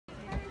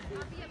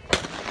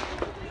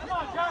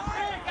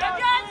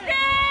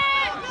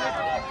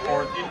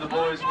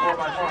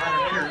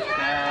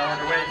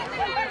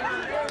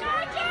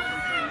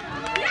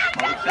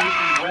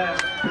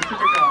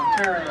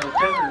Ontario,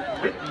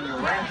 Desert, Whitney,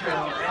 Rancho,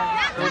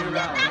 and Silver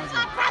Valley.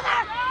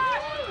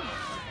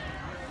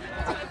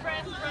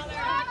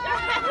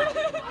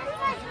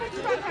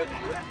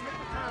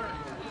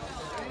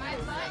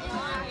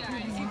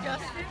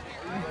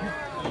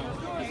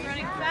 He's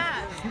running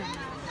fast.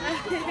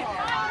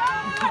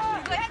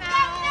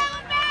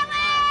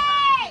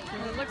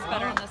 It looks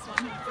better in this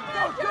one.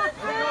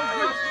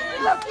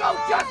 Let's go,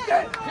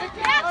 Justin!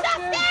 Yeah,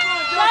 Justin!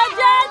 Go,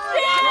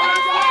 Justin!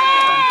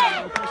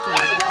 Go,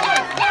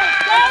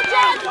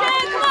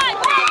 Justin! Come on!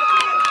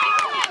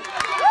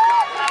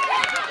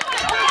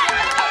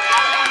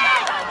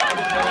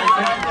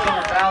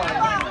 Silver Valley.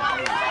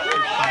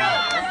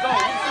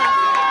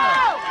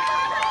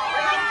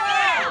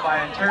 By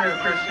Ontario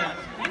Christian.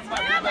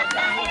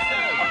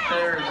 Up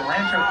there is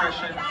Rancho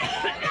Christian.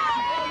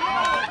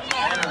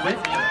 And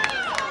Whitney.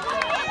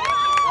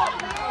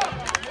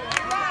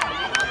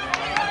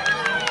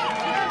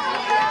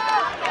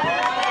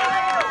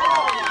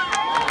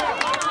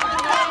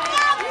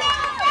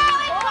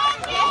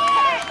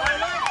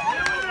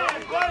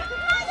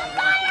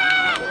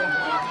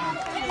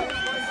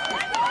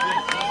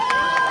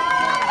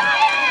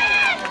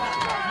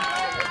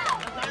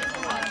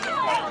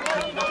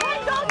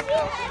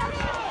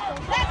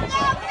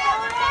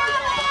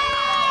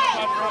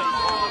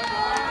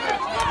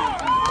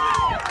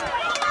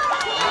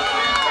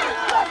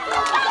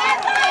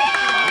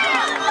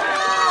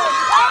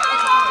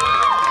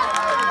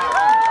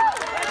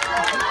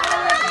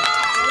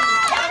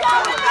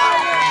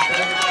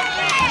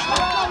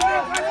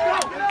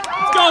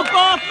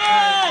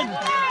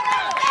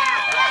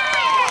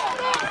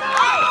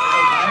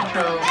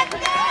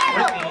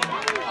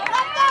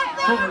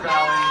 Silver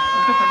Valley,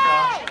 Pacifica,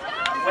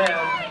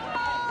 Webb,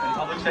 and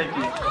Public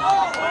Safety.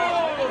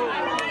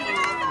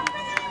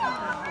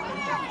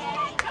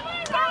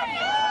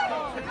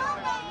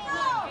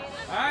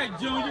 All right,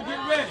 Junior, get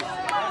ready.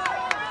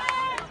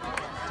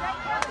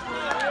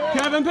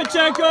 Kevin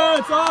Pacheco,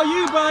 it's all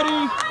you,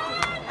 buddy.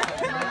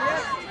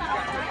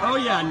 Oh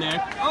yeah,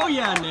 Nick. Oh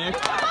yeah, Nick.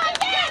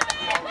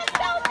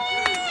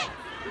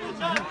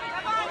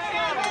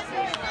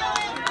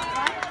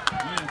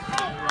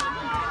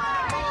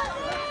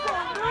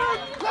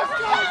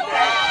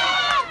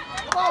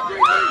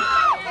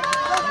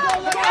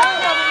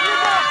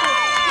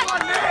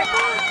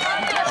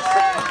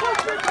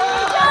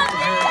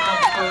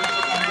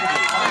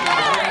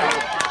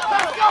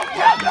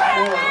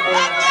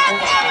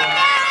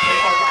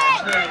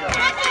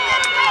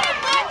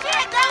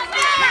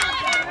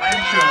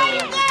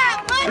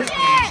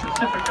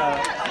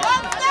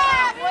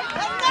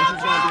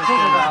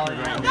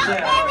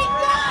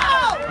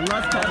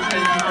 Unless Kevin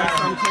has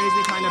some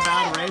crazy kind of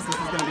bad race, this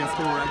is going to be a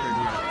school record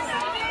here.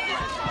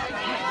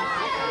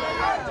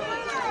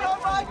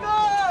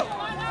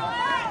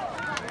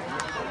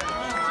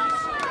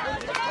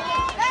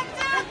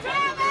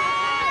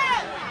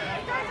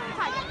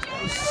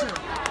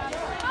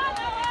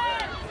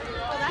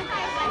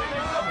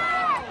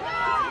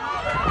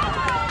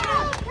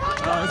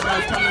 Oh, this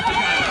guy's coming for